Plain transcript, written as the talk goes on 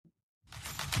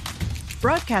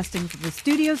Broadcasting from the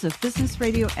studios of Business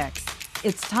RadioX,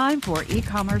 it's time for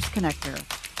Ecommerce Connector.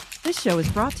 This show is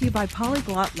brought to you by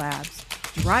Polyglot Labs,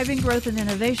 driving growth and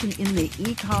innovation in the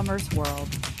e-commerce world.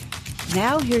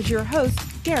 Now, here's your host,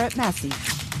 Garrett Massey.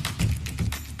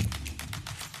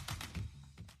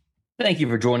 Thank you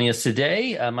for joining us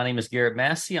today. My name is Garrett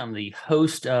Massey. I'm the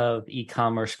host of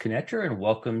Ecommerce Connector, and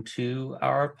welcome to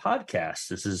our podcast.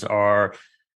 This is our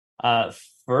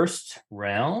first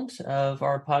round of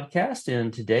our podcast,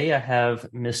 and today I have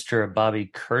Mr. Bobby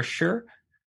Kircher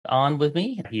on with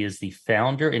me. He is the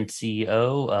founder and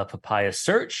CEO of Papaya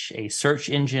Search, a search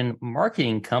engine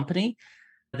marketing company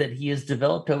that he has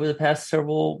developed over the past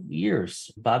several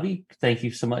years. Bobby, thank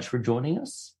you so much for joining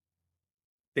us.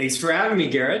 Thanks for having me,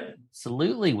 Garrett.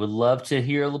 Absolutely. Would love to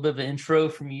hear a little bit of an intro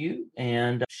from you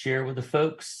and share with the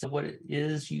folks what it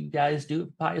is you guys do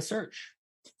at Papaya Search.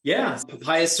 Yeah,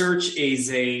 Papaya Search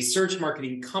is a search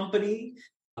marketing company.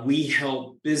 We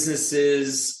help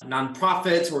businesses,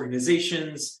 nonprofits,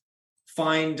 organizations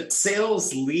find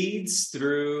sales leads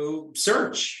through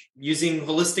search using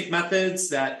holistic methods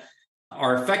that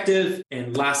are effective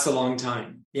and last a long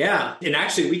time. Yeah, and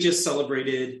actually we just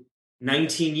celebrated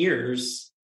 19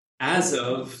 years as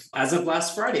of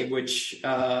last Friday, which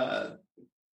actually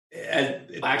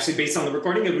based on the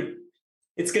recording,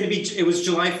 it was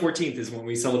July 14th is when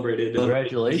we celebrated.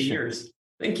 Congratulations. Years.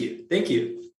 Thank you.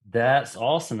 That's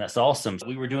awesome.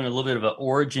 We were doing a little bit of an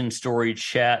origin story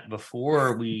chat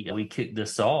before we kicked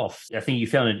this off. I think you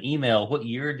found an email. What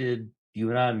year did you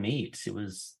and I meet? It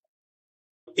was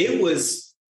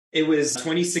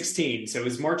 2016. So it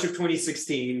was March of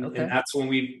 2016. Okay. And that's when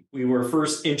we were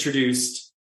first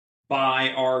introduced by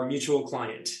our mutual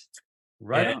client.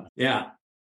 Right. And, yeah.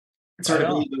 It's hard to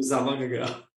believe it was that long ago.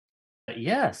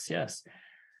 Yes.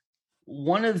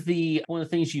 One of the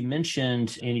things you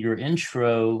mentioned in your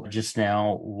intro just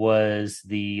now was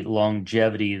the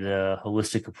longevity, the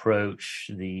holistic approach,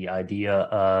 the idea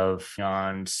of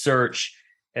on search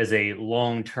as a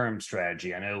long-term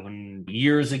strategy. I know when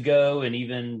years ago, and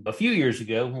even a few years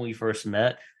ago when we first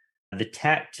met, the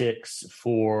tactics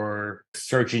for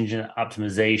search engine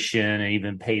optimization and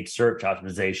even paid search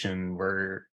optimization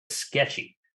were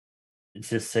sketchy,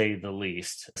 to say the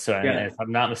least. So if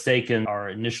I'm not mistaken, our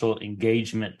initial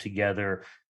engagement together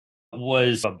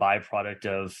was a byproduct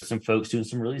of some folks doing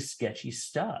some really sketchy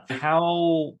stuff.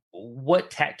 What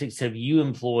tactics have you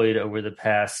employed over the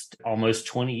past almost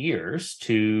 20 years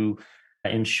to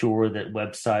ensure that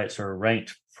websites are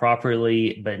ranked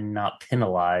properly, but not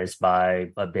penalized by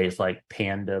updates like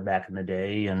Panda back in the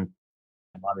day and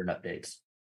modern updates?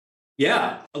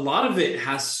 Yeah, a lot of it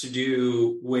has to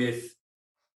do with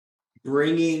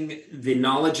bringing the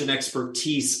knowledge and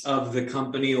expertise of the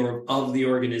company or of the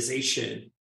organization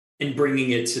and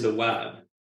bringing it to the web.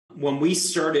 When we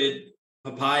started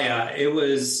Papaya, it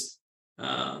was,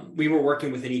 we were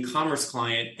working with an e-commerce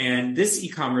client, and this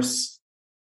e-commerce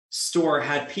store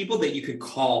had people that you could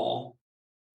call,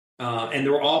 and they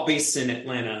were all based in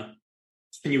Atlanta.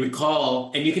 And you would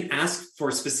call and you can ask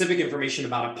for specific information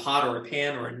about a pot or a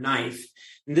pan or a knife.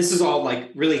 And this is all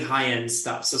like really high-end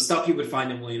stuff. So stuff you would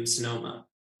find in Williams-Sonoma.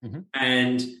 Mm-hmm.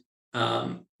 And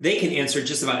they can answer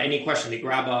just about any question. They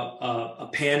grab a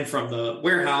pan from the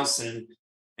warehouse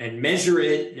and measure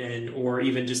it or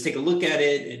even just take a look at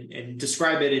it and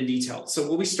describe it in detail. So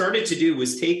what we started to do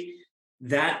was take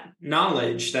that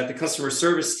knowledge that the customer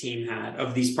service team had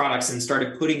of these products and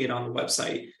started putting it on the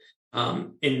website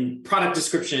in product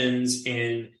descriptions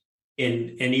and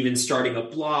even starting a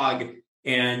blog.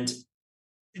 And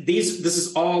this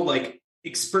is all like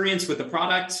experience with the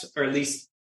product, or at least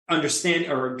understand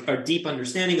or a deep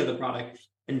understanding of the product,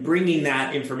 and bringing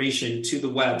that information to the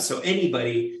web. So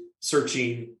anybody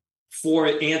searching for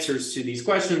answers to these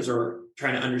questions or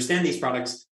trying to understand these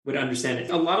products would understand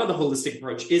it. A lot of the holistic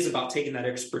approach is about taking that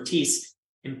expertise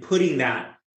and putting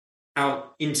that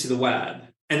out into the web.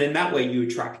 And then that way you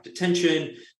attract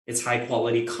attention. It's high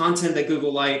quality content that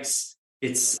Google likes.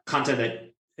 It's content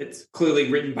that it's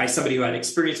clearly written by somebody who had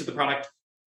experience with the product.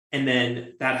 And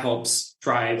then that helps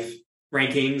drive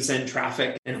rankings and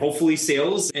traffic and hopefully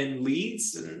sales and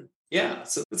leads. And yeah,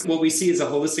 so that's what we see as a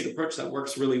holistic approach that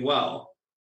works really well.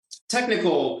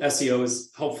 Technical SEO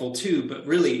is helpful too, but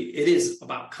really it is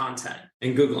about content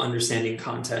and Google understanding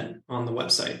content on the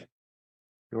website.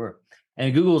 Sure.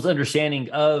 And Google's understanding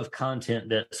of content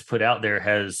that's put out there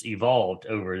has evolved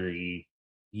over the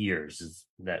years. Is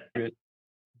that true?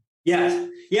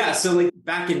 Yeah. So like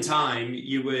back in time,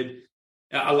 you would,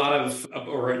 a lot of,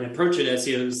 or an approach at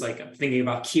SEO is like thinking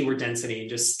about keyword density and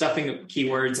just stuffing up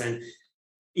keywords. And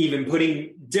even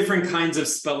putting different kinds of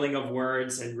spelling of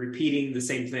words and repeating the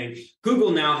same thing.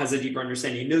 Google now has a deeper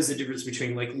understanding. It knows the difference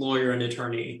between like lawyer and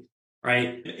attorney,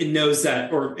 right? It knows that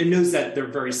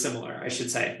they're very similar, I should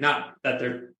say, not that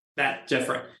they're that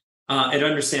different. It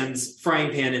understands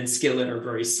frying pan and skillet are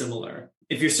very similar.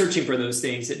 If you're searching for those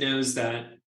things, it knows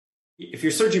that if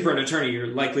you're searching for an attorney, you're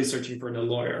likely searching for a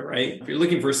lawyer, right? If you're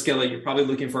looking for a skillet, you're probably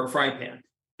looking for a fry pan.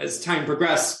 As time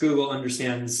progresses, Google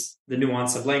understands the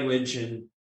nuance of language and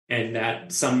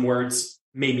that some words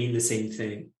may mean the same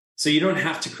thing. So you don't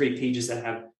have to create pages that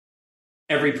have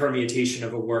every permutation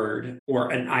of a word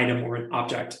or an item or an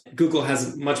object. Google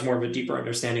has much more of a deeper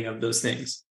understanding of those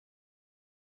things.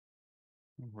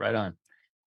 Right on.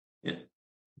 Yeah.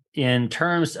 In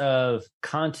terms of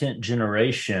content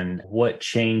generation, what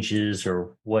changes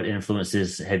or what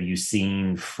influences have you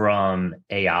seen from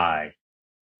AI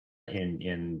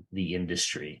in the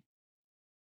industry?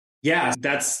 Yeah,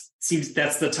 that's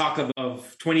the talk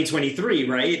of 2023,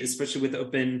 right? Especially with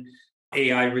Open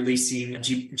AI releasing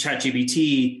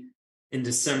ChatGPT in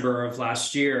December of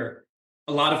last year.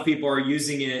 A lot of people are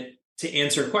using it to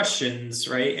answer questions,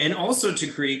 right? And also to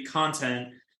create content.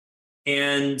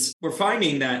 And we're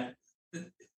finding that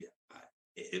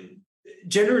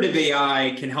generative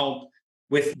AI can help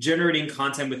with generating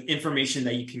content with information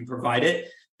that you can provide it.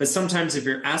 But sometimes if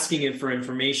you're asking it for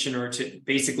information or to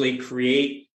basically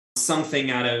create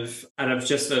something out of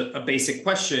just a basic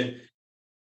question,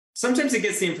 sometimes it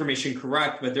gets the information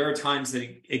correct, but there are times that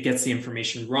it gets the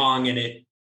information wrong and it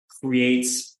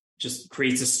creates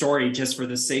a story just for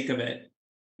the sake of it.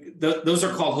 Those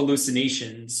are called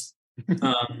hallucinations.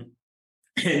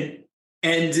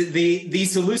 And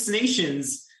these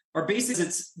hallucinations are basically,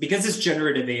 it's because it's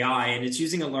generative AI and it's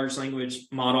using a large language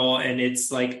model and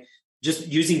it's like just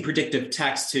using predictive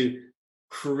text to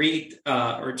create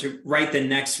or to write the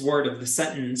next word of the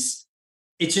sentence.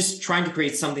 It's just trying to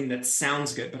create something that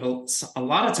sounds good, but a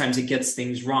lot of times it gets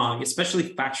things wrong, especially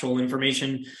factual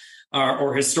information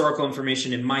or historical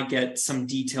information. It might get some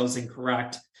details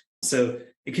incorrect. So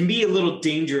it can be a little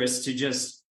dangerous to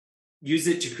just use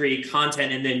it to create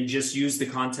content and then just use the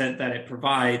content that it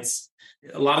provides.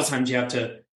 A lot of times you have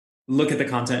to look at the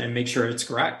content and make sure it's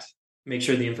correct, make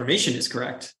sure the information is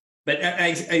correct. But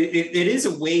it is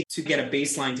a way to get a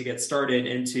baseline to get started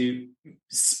and to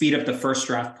speed up the first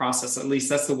draft process. At least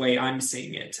that's the way I'm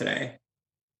seeing it today.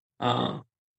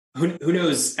 Who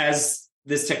knows? As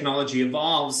this technology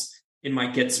evolves, it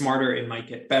might get smarter. It might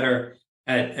get better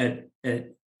at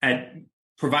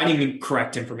providing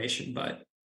correct information. But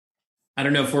I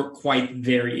don't know if we're quite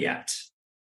there yet.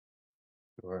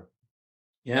 Sure.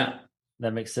 Yeah,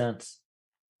 that makes sense.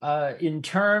 In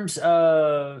terms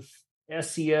of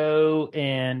SEO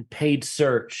and paid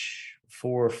search,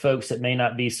 for folks that may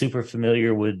not be super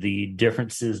familiar with the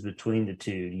differences between the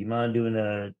two, do you mind doing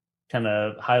a kind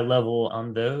of high level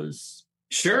on those?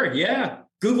 Sure. Yeah.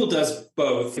 Google does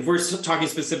both. If we're talking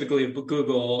specifically about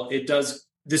Google, it does.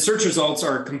 The search results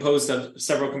are composed of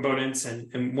several components,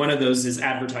 and one of those is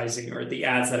advertising or the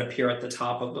ads that appear at the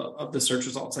top of the search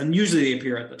results. And usually they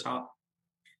appear at the top.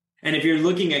 And if you're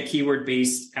looking at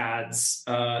keyword-based ads,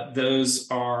 those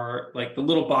are like the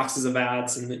little boxes of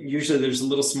ads. And usually there's a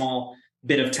little small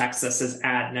bit of text that says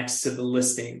ad next to the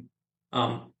listing.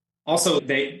 Also,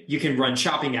 you can run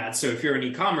shopping ads. So if you're in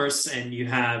e-commerce and you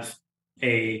have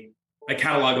a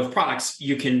catalog of products,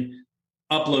 you can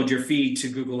upload your feed to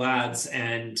Google Ads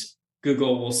and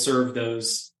Google will serve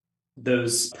those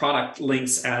product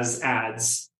links as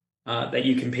ads that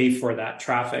you can pay for that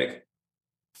traffic.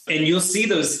 And you'll see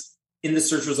those in the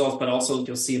search results, but also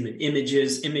you'll see them in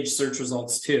image search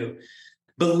results too.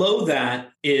 Below that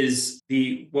is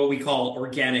what we call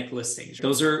organic listings.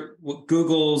 Those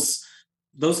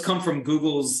come from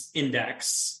Google's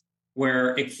index,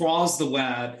 where it crawls the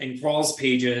web and crawls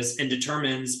pages and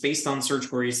determines based on search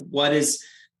queries what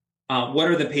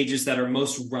are the pages that are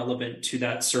most relevant to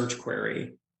that search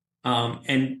query.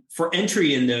 And for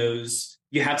entry in those,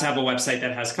 you have to have a website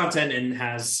that has content and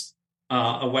has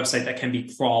a website that can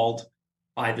be crawled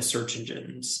by the search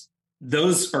engines.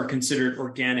 Those are considered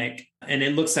organic, and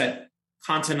it looks at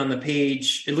content on the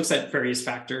page. It looks at various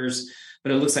factors,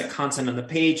 but it looks at content on the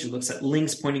page. It looks at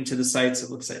links pointing to the sites. It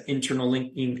looks at internal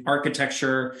linking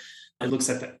architecture. It looks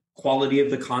at the quality of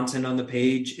the content on the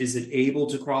page. Is it able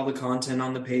to crawl the content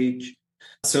on the page?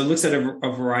 So it looks at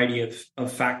a variety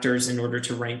of factors in order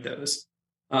to rank those.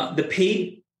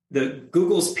 The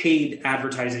Google's paid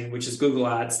advertising, which is Google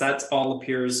Ads, that all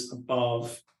appears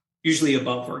usually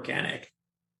above organic.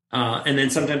 And then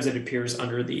sometimes it appears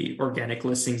under the organic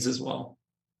listings as well.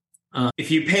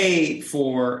 If you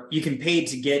you can pay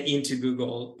to get into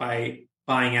Google by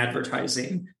buying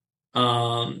advertising.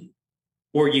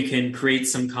 Or you can create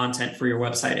some content for your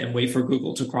website and wait for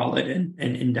Google to crawl it and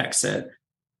index it.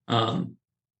 I'm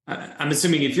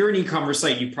assuming if you're an e-commerce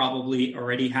site, you probably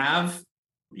already have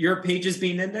your pages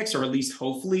being indexed, or at least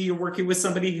hopefully you're working with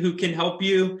somebody who can help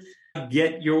you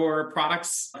get your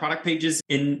product pages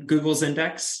in Google's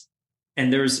index.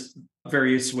 And there's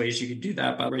various ways you can do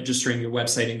that by registering your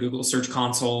website in Google Search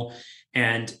Console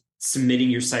and submitting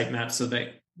your sitemap so that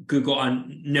Google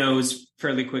knows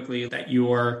fairly quickly that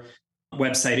your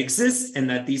website exists and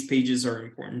that these pages are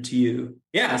important to you.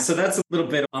 Yeah, so that's a little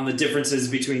bit on the differences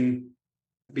between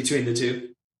the two.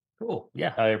 Cool.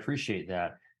 Yeah, I appreciate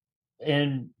that.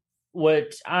 And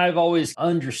what I've always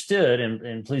understood,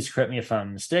 and please correct me if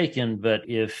I'm mistaken, but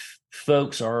if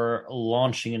folks are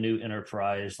launching a new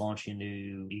enterprise, launching a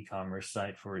new e-commerce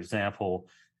site, for example,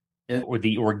 or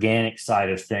the organic side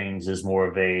of things is more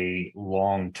of a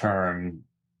long-term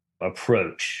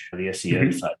approach, the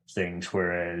SEO side of things,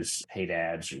 whereas paid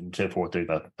ads and so forth, they're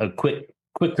a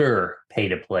quicker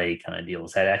pay-to-play kind of deal.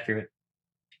 Is that accurate?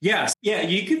 Yes. Yeah,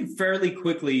 you can fairly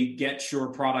quickly get your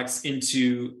products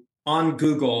on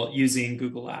Google using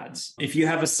Google Ads. If you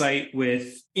have a site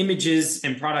with images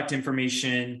and product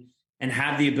information and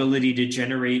have the ability to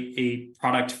generate a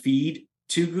product feed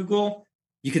to Google,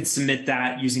 you can submit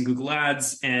that using Google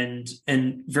Ads and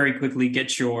very quickly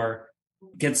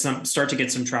start to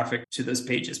get some traffic to those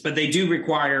pages. But they do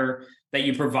require that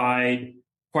you provide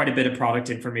quite a bit of product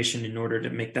information in order to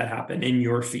make that happen in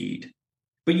your feed.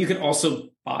 But you can also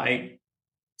buy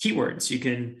keywords. You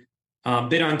can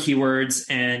bid on keywords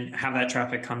and have that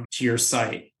traffic come to your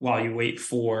site while you wait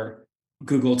for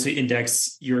Google to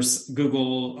index your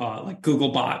Google, like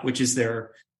Googlebot, which is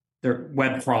their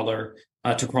web crawler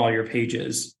to crawl your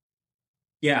pages.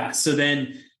 Yeah. So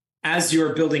then as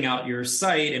you're building out your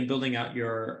site and building out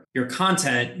your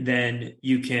content, then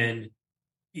you can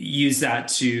use that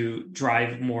to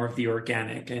drive more of the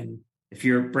organic. And if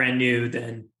you're brand new,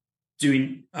 then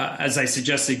doing, as I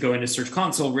suggested, go into Search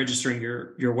Console, registering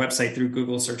your website through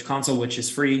Google Search Console, which is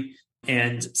free,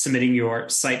 and submitting your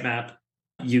sitemap,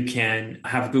 you can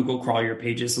have Google crawl your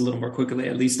pages a little more quickly,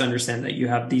 at least understand that you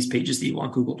have these pages that you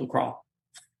want Google to crawl.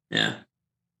 Yeah.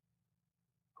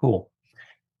 Cool.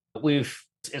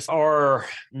 It's our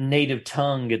native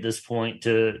tongue at this point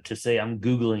to say I'm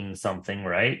Googling something,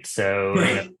 right? So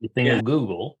you think of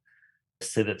Google,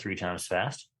 say that 3 times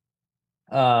fast.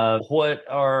 What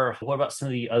about some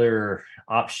of the other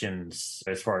options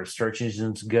as far as search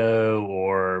engines go,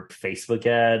 or Facebook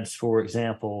ads, for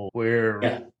example,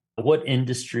 what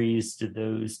industries do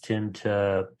those tend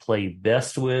to play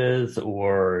best with?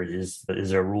 Or is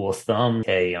there a rule of thumb?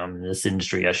 Hey, I'm in this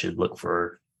industry, I should look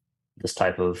for this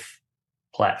type of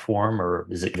platform, or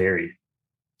is it varied?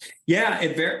 Yeah,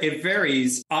 it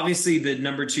varies. Obviously, the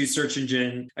number 2 search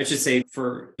engine, I should say,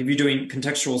 for if you're doing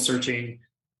contextual searching,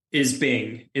 is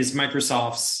Bing, is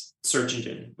Microsoft's search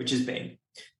engine, which is Bing.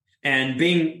 And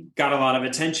Bing got a lot of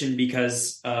attention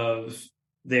because of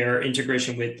their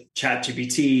integration with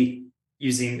ChatGPT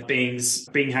using Bing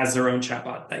has their own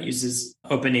chatbot that uses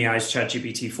OpenAI's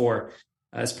ChatGPT-4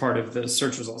 as part of the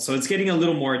search results. So it's getting a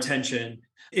little more attention.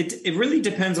 It really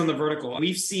depends on the vertical.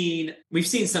 We've seen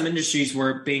some industries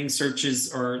where Bing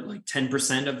searches are like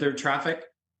 10% of their traffic,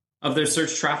 of their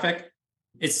search traffic.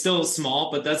 It's still small,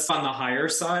 but that's on the higher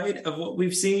side of what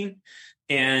we've seen.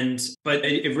 But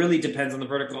it really depends on the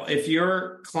vertical. If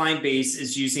your client base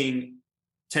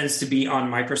tends to be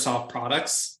on Microsoft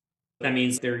products, that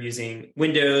means they're using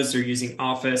Windows, they're using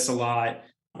Office a lot,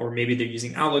 or maybe they're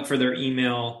using Outlook for their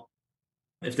email.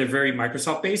 If they're very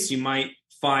Microsoft based, you might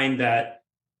find that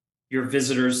your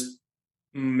visitors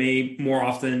may more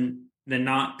often than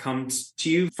not come to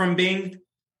you from Bing.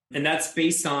 And that's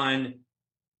based on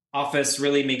Office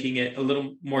really making it a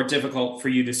little more difficult for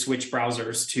you to switch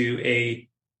browsers to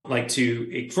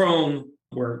a Chrome,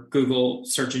 where Google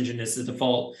search engine is the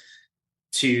default,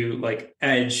 to like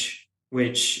Edge,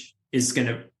 which is going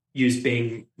to use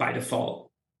Bing by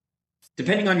default.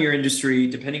 Depending on your industry,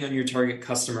 depending on your target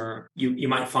customer, you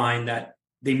might find that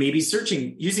they may be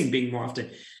using Bing more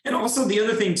often. And also the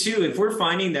other thing too, if we're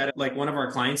finding that like one of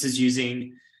our clients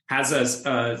has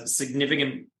a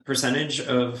significant percentage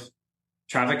of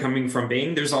traffic coming from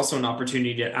Bing, there's also an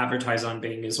opportunity to advertise on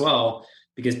Bing as well,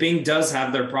 because Bing does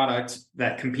have their product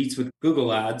that competes with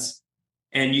Google Ads,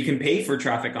 and you can pay for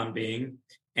traffic on Bing,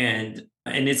 and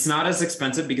it's not as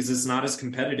expensive because it's not as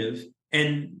competitive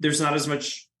and there's not as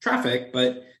much traffic,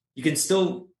 but you can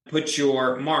still put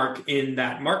your mark in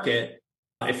that market,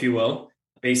 if you will,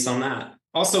 based on that.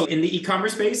 Also in the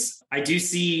e-commerce space, I do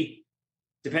see,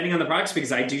 depending on the products,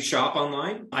 because I do shop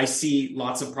online, I see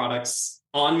lots of products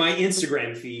on my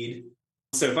Instagram feed.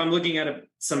 So if I'm looking at a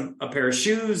pair of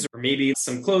shoes or maybe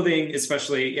some clothing,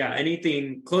 especially,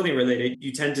 anything clothing related,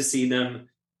 you tend to see them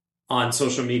on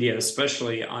social media,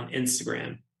 especially on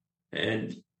Instagram.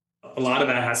 And a lot of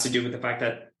that has to do with the fact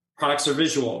that products are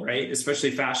visual, right?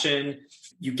 Especially fashion.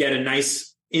 You get a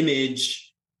nice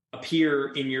image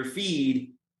appear in your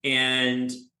feed, and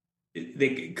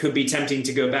they could be tempting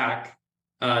to go back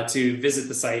to visit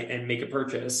the site and make a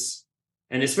purchase.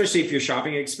 And especially if your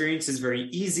shopping experience is very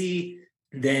easy,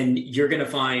 then you're going to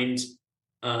find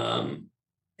it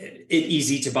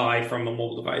easy to buy from a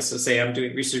mobile device. So say I'm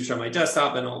doing research on my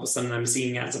desktop and all of a sudden I'm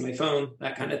seeing ads on my phone,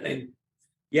 that kind of thing.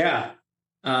 Yeah,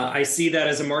 I see that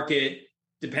as a market,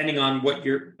 depending on what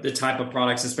the type of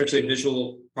products, especially a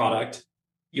visual product,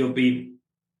 I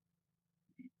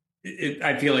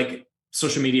feel like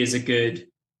social media is a good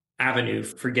avenue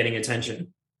for getting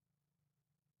attention.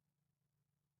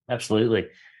 Absolutely.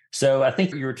 So I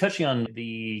think you were touching on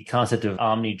the concept of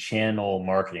omni-channel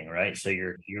marketing, right? So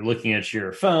you're looking at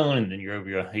your phone and then you're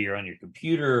over here on your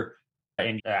computer.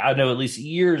 And I know at least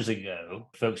years ago,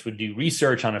 folks would do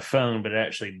research on a phone, but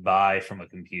actually buy from a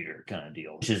computer kind of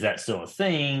deal. Is that still a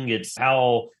thing? It's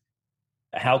how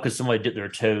could somebody dip their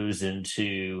toes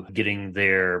into getting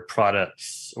their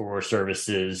products or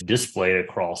services displayed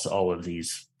across all of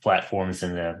these platforms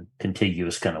in a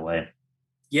contiguous kind of way?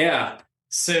 Yeah.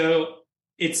 So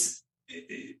it's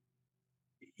been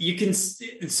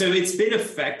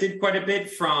affected quite a bit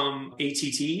from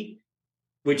ATT,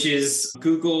 which is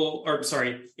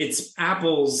it's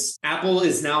Apple's. Apple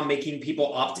is now making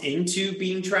people opt into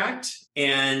being tracked,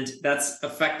 and that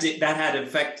had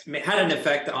an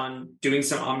effect on doing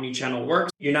some omni-channel work.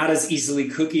 You're not as easily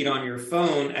cookied on your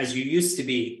phone as you used to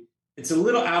be. It's a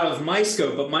little out of my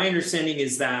scope, but my understanding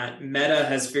is that Meta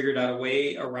has figured out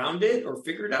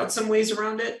some ways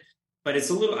around it, but it's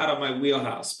a little out of my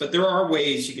wheelhouse. But there are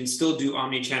ways you can still do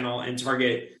omni-channel and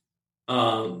target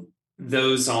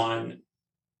those on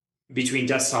between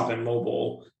desktop and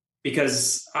mobile,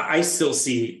 because I still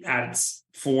see ads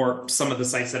for some of the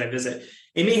sites that I visit.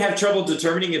 It may have trouble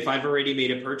determining if I've already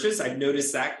made a purchase. I've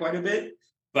noticed that quite a bit,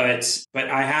 but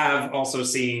I have also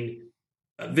seen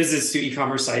visits to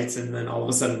e-commerce sites, and then all of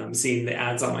a sudden I'm seeing the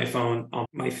ads on my phone, on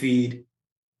my feed,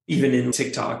 even in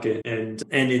TikTok and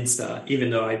Insta,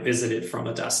 even though I visited from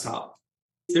a desktop.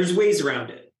 There's ways around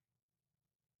it.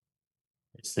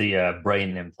 It's the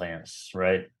brain implants,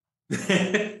 right?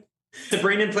 The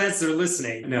brain implants, they're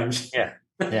listening. No,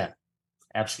 yeah,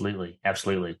 absolutely.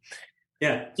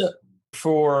 Yeah. So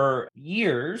for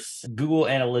years, Google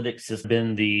Analytics has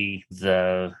been the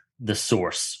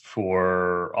source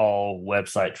for all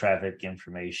website traffic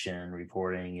information,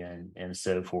 reporting, and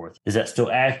so forth. Is that still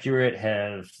accurate?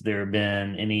 Have there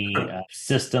been any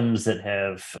systems that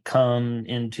have come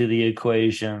into the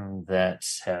equation that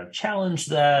have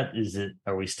challenged that?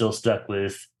 Are we still stuck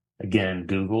with, again,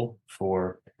 Google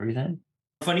for everything?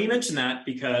 Funny you mention that,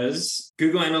 because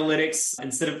Google Analytics,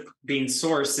 instead of being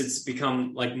source, it's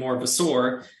become like more of a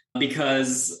SOAR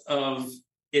because of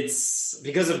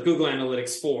Google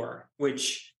Analytics 4,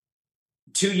 which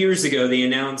 2 years ago, they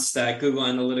announced that Google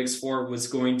Analytics 4 was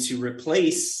going to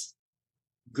replace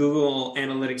Google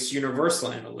Analytics Universal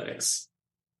Analytics.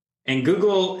 And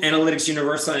Google Analytics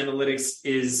Universal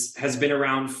Analytics has been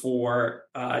around for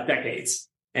decades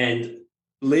and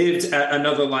lived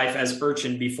another life as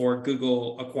Urchin before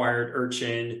Google acquired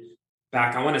Urchin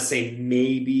back, I want to say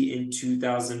maybe in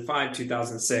 2005,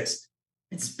 2006.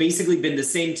 It's basically been the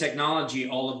same technology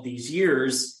all of these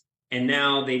years, and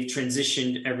now they've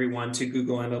transitioned everyone to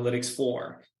Google Analytics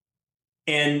 4.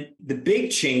 And the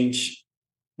big change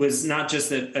was not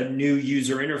just a new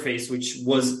user interface, which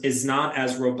is not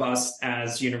as robust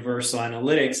as Universal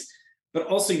Analytics, but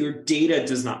also your data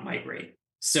does not migrate.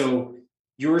 So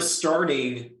you're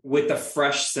starting with a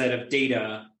fresh set of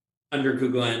data under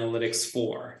Google Analytics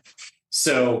 4.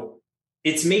 So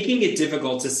it's making it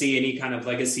difficult to see any kind of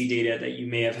legacy data that you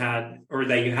may have had or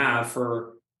that you have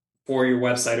for your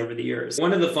website over the years.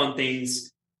 One of the fun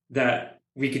things that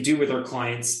we could do with our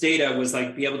clients' data was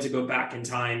like be able to go back in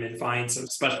time and find some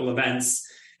special events,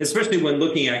 especially when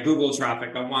looking at Google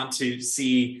traffic. I want to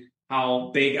see how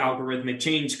big algorithmic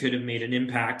change could have made an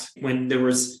impact when there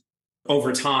was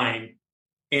over time.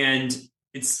 And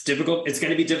it's difficult. It's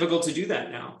going to be difficult to do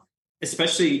that now,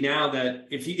 especially now that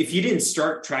if you didn't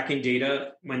start tracking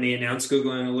data when they announced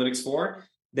Google Analytics 4,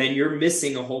 then you're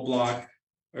missing a whole block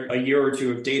or a year or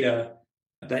two of data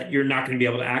that you're not going to be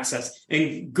able to access.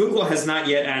 And Google has not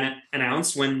yet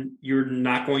announced when you're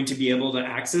not going to be able to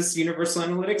access Universal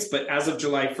Analytics. But as of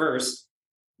July 1st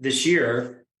this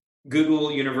year,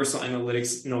 Google Universal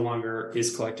Analytics no longer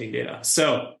is collecting data.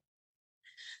 So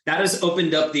that has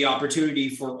opened up the opportunity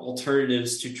for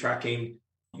alternatives to tracking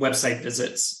website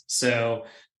visits. So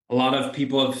a lot of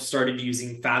people have started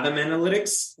using Fathom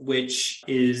Analytics, which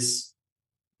is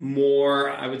more,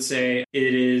 I would say,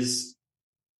 it is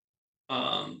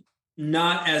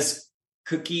not as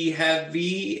cookie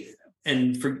heavy.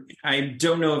 And I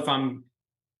don't know if I'm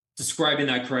describing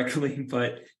that correctly,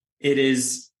 but it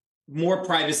is more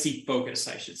privacy focused,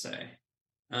 I should say.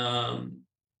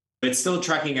 It's still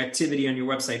tracking activity on your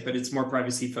website, but it's more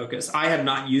privacy focused. I have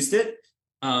not used it,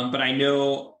 but I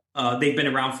know they've been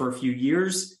around for a few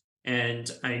years, and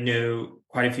I know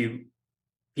quite a few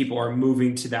people are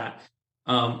moving to that.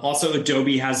 Also,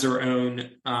 Adobe has their own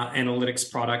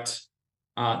analytics product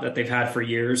that they've had for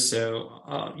years.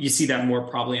 So you see that more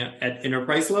probably at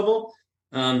enterprise level.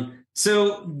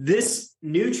 So this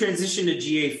new transition to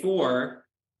GA4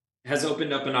 has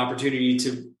opened up an opportunity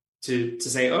to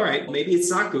say, all right, maybe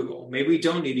it's not Google. Maybe we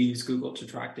don't need to use Google to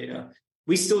track data.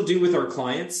 We still do with our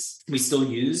clients. We still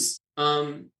use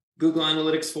Google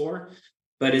Analytics 4,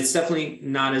 but it's definitely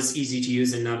not as easy to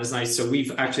use and not as nice. So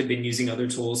we've actually been using other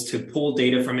tools to pull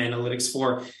data from Analytics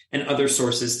 4 and other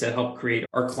sources to help create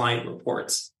our client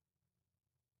reports.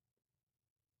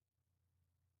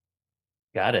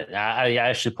 Got it. I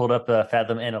actually pulled up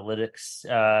Fathom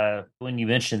Analytics. When you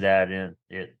mentioned that, and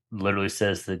it literally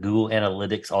says the Google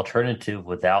Analytics alternative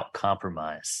without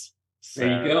compromise. So,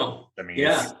 there you go. I mean,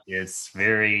 yeah, it's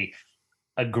very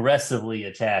aggressively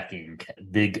attacking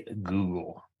big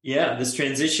Google. Yeah, this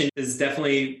transition is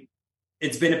definitely,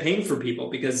 it's been a pain for people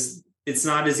because it's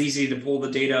not as easy to pull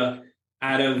the data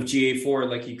out of GA4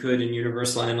 like you could in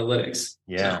Universal Analytics.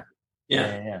 Yeah. So,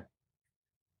 yeah.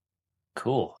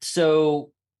 Cool.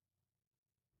 So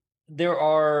there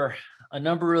are a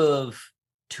number of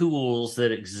tools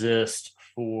that exist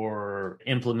for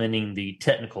implementing the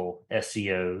technical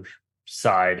SEO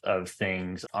side of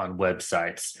things on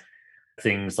websites.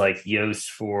 Things like Yoast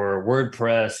for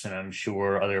WordPress, and I'm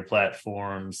sure other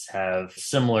platforms have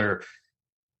similar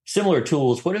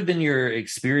tools. What have been your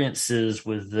experiences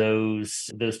with those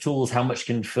tools? How much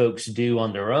can folks do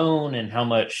on their own, and how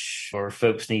much are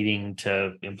folks needing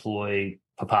to employ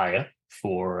Papaya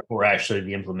for actually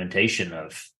the implementation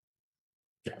of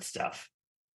that stuff?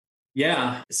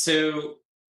 Yeah. So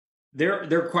there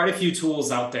are quite a few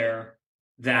tools out there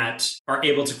that are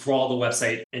able to crawl the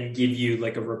website and give you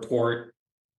like a report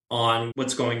on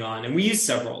what's going on. And we use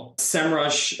several.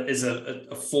 SEMrush is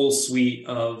a full suite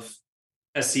of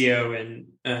SEO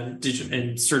and digital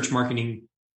and search marketing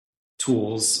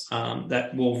tools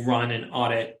that will run an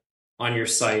audit on your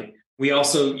site. We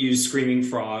also use Screaming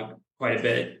Frog quite a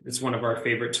bit. It's one of our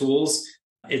favorite tools.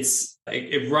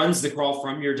 It runs the crawl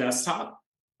from your desktop.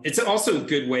 It's also a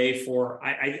good way for,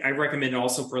 I recommend it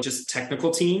also for just technical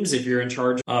teams. If you're in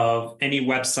charge of any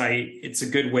website, it's a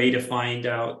good way to find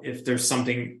out if there's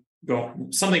something wrong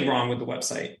with the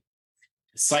website.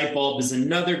 Sitebulb is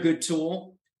another good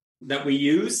tool that we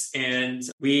use, and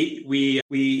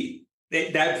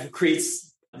that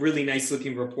creates really nice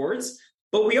looking reports.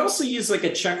 But we also use like a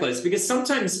checklist, because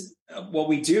sometimes what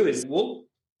we do is we'll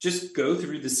just go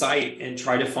through the site and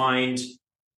try to find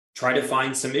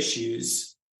some issues.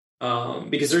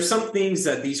 Because there's some things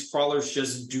that these crawlers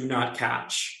just do not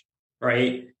catch,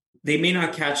 right? They may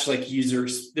not catch like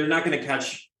users. They're not going to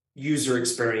catch user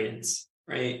experience,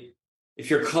 right? If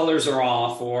your colors are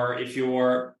off or if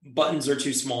your buttons are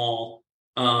too small,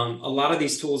 a lot of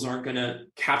these tools aren't going to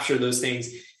capture those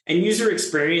things. And user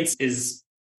experience is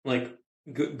like,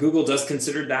 Google does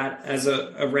consider that as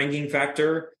a ranking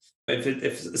factor.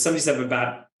 If somebody's have a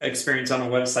bad experience on a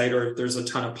website, or if there's a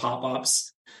ton of pop-ups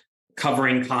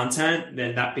covering content,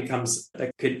 then that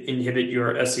could inhibit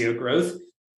your SEO growth.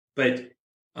 But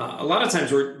a lot of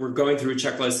times we're going through a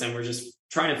checklist and we're just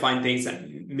trying to find things that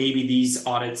maybe these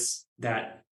audits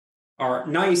that are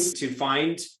nice to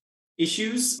find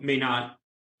issues may not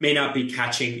be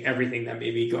catching everything that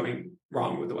may be going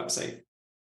wrong with the website.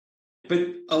 But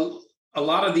a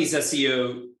lot of these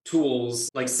SEO tools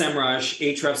like SEMrush,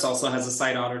 Ahrefs also has a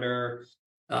site auditor.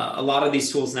 A lot of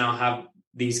these tools now have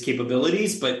these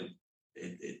capabilities, but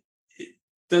it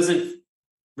doesn't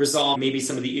resolve maybe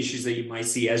some of the issues that you might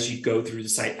see as you go through the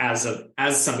site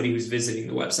as somebody who's visiting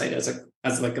the website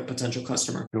as like a potential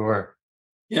customer. Sure.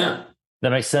 Yeah. That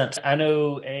makes sense. I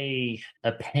know a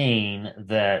pain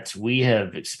that we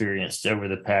have experienced over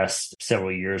the past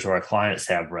several years, or our clients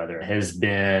have rather, has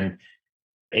been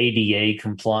ADA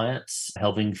compliance,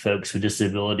 helping folks with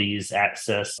disabilities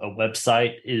access a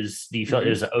website. Do you feel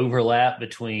there's an overlap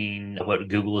between what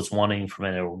Google is wanting from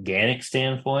an organic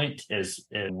standpoint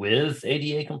with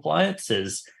ADA compliance,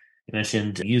 as you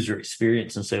mentioned user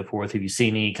experience and so forth? Have you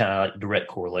seen any kind of direct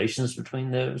correlations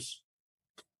between those?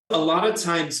 A lot of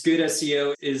times good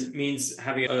SEO means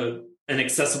having an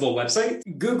accessible website.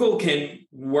 Google can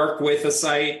work with a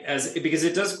site because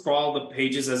it does crawl the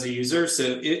pages as a user.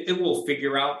 So it will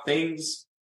figure out things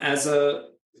as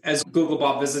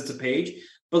Googlebot visits a page.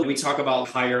 But we talk about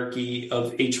hierarchy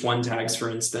of H1 tags, for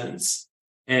instance,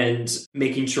 and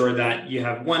making sure that you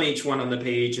have one H1 on the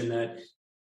page and that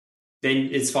then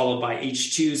it's followed by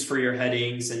H2s for your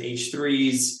headings and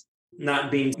H3s.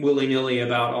 Not being willy-nilly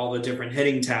about all the different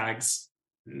heading tags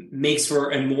makes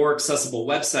for a more accessible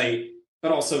website,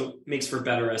 but also makes for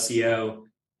better SEO.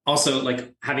 Also,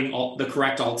 like having all the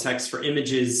correct alt text for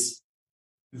images,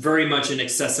 very much an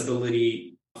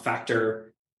accessibility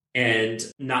factor and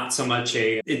not so much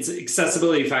it's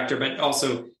accessibility factor, but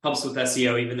also helps with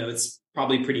SEO, even though it's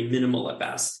probably pretty minimal at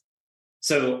best.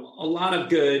 So a lot of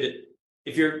good,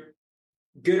 if you're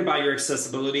good about your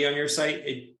accessibility on your site,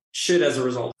 it should, as a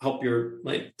result, help your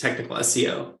technical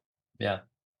SEO. Yeah,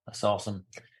 that's awesome.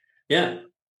 Yeah.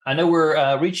 I know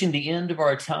we're reaching the end of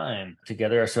our time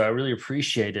together, so I really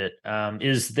appreciate it.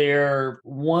 Is there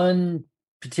one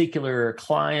particular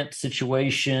client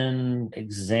situation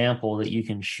example that you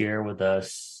can share with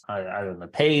us, either on the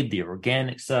paid, the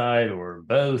organic side, or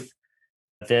both,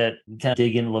 that kind of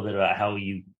dig in a little bit about how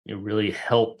it really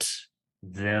helped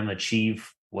them achieve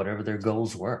whatever their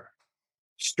goals were?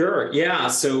 Sure. Yeah.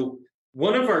 So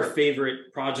one of our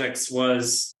favorite projects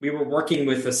was we were working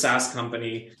with a SaaS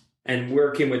company and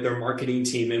working with their marketing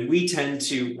team. And we tend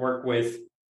to work with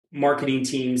marketing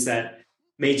teams that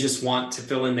may just want to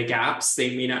fill in the gaps.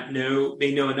 They may not know,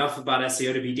 they know enough about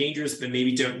SEO to be dangerous, but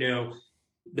maybe don't know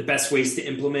the best ways to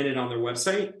implement it on their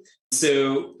website.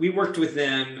 So we worked with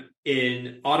them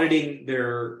in auditing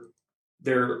their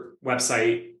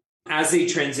website as they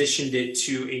transitioned it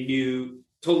to a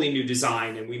totally new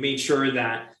design. And we made sure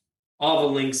that all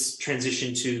the links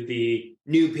transitioned to the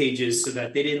new pages so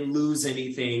that they didn't lose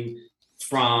anything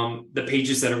from the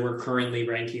pages that were currently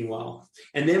ranking well.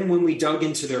 And then when we dug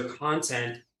into their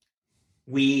content,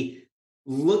 we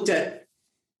looked at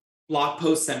blog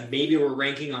posts that maybe were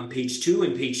ranking on page 2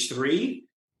 and page 3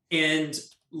 and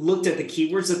looked at the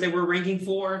keywords that they were ranking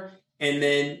for, and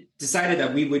then decided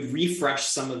that we would refresh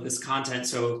some of this content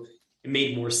so it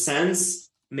made more sense.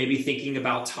 Maybe thinking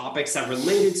about topics that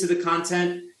related to the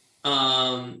content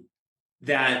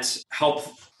that help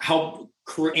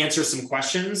answer some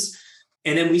questions.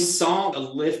 And then we saw a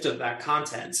lift of that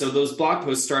content. So those blog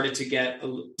posts started to get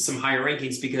some higher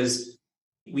rankings because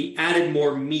we added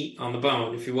more meat on the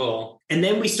bone, if you will. And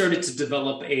then we started to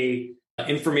develop a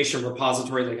information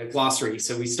repository, like a glossary.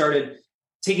 So we started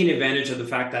taking advantage of the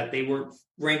fact that they were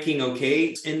ranking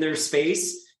okay in their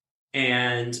space.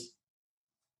 And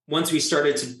once we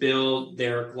started to build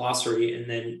their glossary and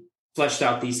then fleshed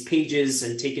out these pages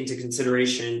and take into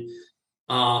consideration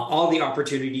all the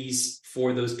opportunities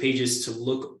for those pages to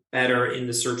look better in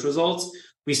the search results,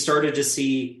 we started to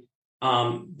see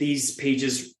these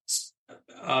pages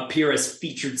appear as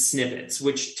featured snippets,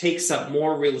 which takes up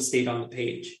more real estate on the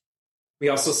page. We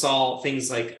also saw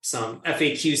things like some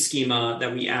FAQ schema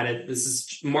that we added. This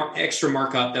is extra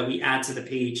markup that we add to the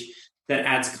page that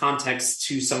adds context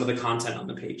to some of the content on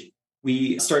the page.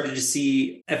 We started to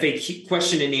see FAQ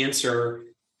question and answer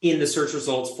in the search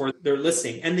results for their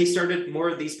listing. And more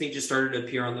of these pages started to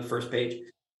appear on the first page.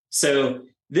 So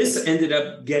this ended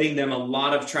up getting them a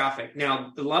lot of traffic.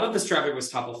 Now, a lot of this traffic was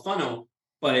top of funnel,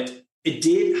 but it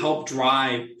did help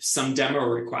drive some demo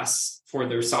requests for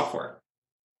their software.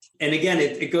 And again,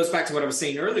 it goes back to what I was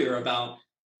saying earlier about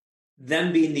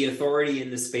them being the authority in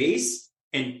the space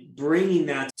and bringing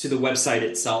that to the website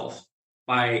itself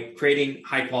by creating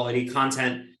high quality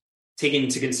content, taking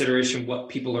into consideration what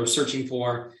people are searching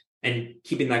for and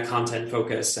keeping that content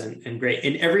focused and great.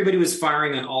 And everybody was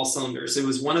firing on all cylinders. It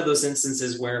was one of those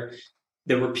instances where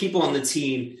there were people on the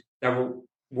team that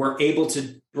were able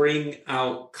to bring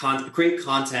out great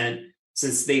content,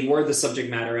 since they were the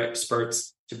subject matter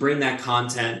experts, to bring that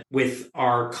content with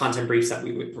our content briefs that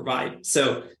we would provide.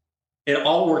 So it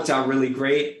all worked out really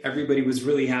great. Everybody was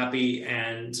really happy.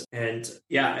 And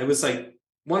yeah, it was like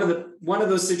one of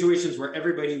those situations where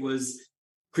everybody was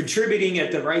contributing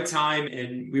at the right time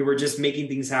and we were just making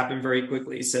things happen very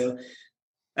quickly. So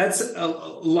that's a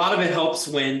lot of it helps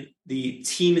when the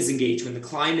team is engaged, when the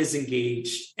client is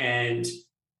engaged and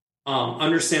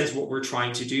understands what we're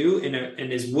trying to do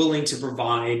and is willing to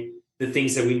provide the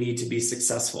things that we need to be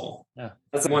successful. Yeah.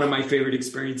 That's one of my favorite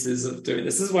experiences of doing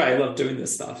this. This is why I love doing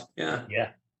this stuff. Yeah. Yeah.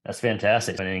 That's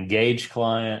fantastic. An engaged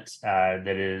client that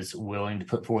is willing to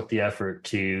put forth the effort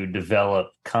to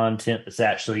develop content that's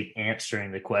actually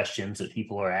answering the questions that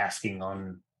people are asking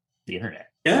on the internet.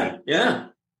 Yeah. Yeah.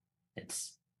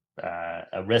 It's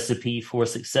a recipe for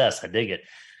success. I dig it.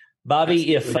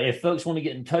 Bobby, if folks want to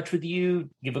get in touch with you,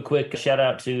 give a quick shout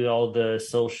out to all the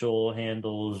social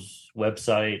handles,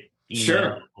 website,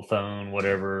 email, phone,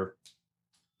 whatever.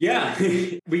 Yeah,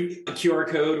 we a QR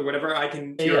code or whatever. I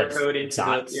can QR code into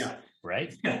dots, the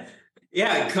right.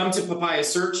 Yeah, come to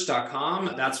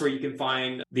papayasearch.com. That's where you can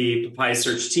find the Papaya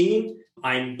Search team.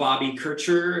 I'm Bobby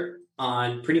Kircher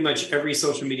on pretty much every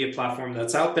social media platform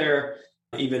that's out there,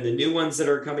 even the new ones that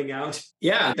are coming out.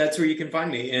 Yeah, that's where you can find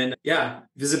me. And yeah,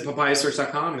 visit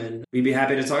papayasearch.com and we'd be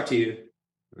happy to talk to you.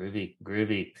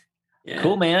 Groovy. Yeah.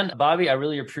 Cool, man. Bobby, I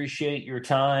really appreciate your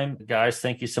time. Guys,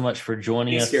 thank you so much for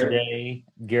joining us today.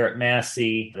 Garrett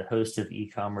Massey, the host of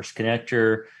Ecommerce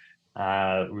Connector.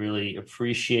 Really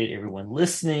appreciate everyone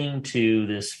listening to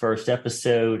this first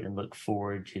episode and look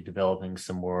forward to developing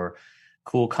some more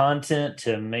cool content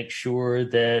to make sure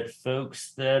that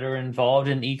folks that are involved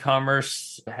in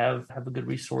e-commerce have a good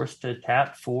resource to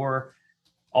tap for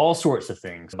all sorts of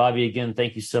things. Bobby, again,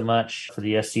 thank you so much for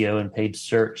the SEO and paid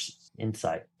search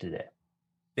insight today.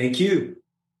 Thank you.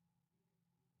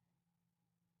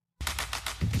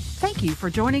 Thank you for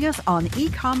joining us on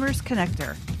Ecommerce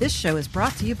Connector. This show is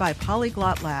brought to you by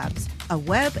Polyglot Labs, a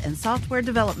web and software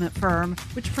development firm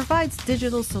which provides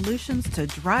digital solutions to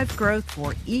drive growth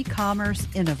for e-commerce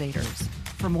innovators.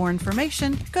 For more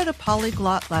information, go to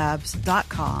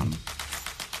polyglotlabs.com.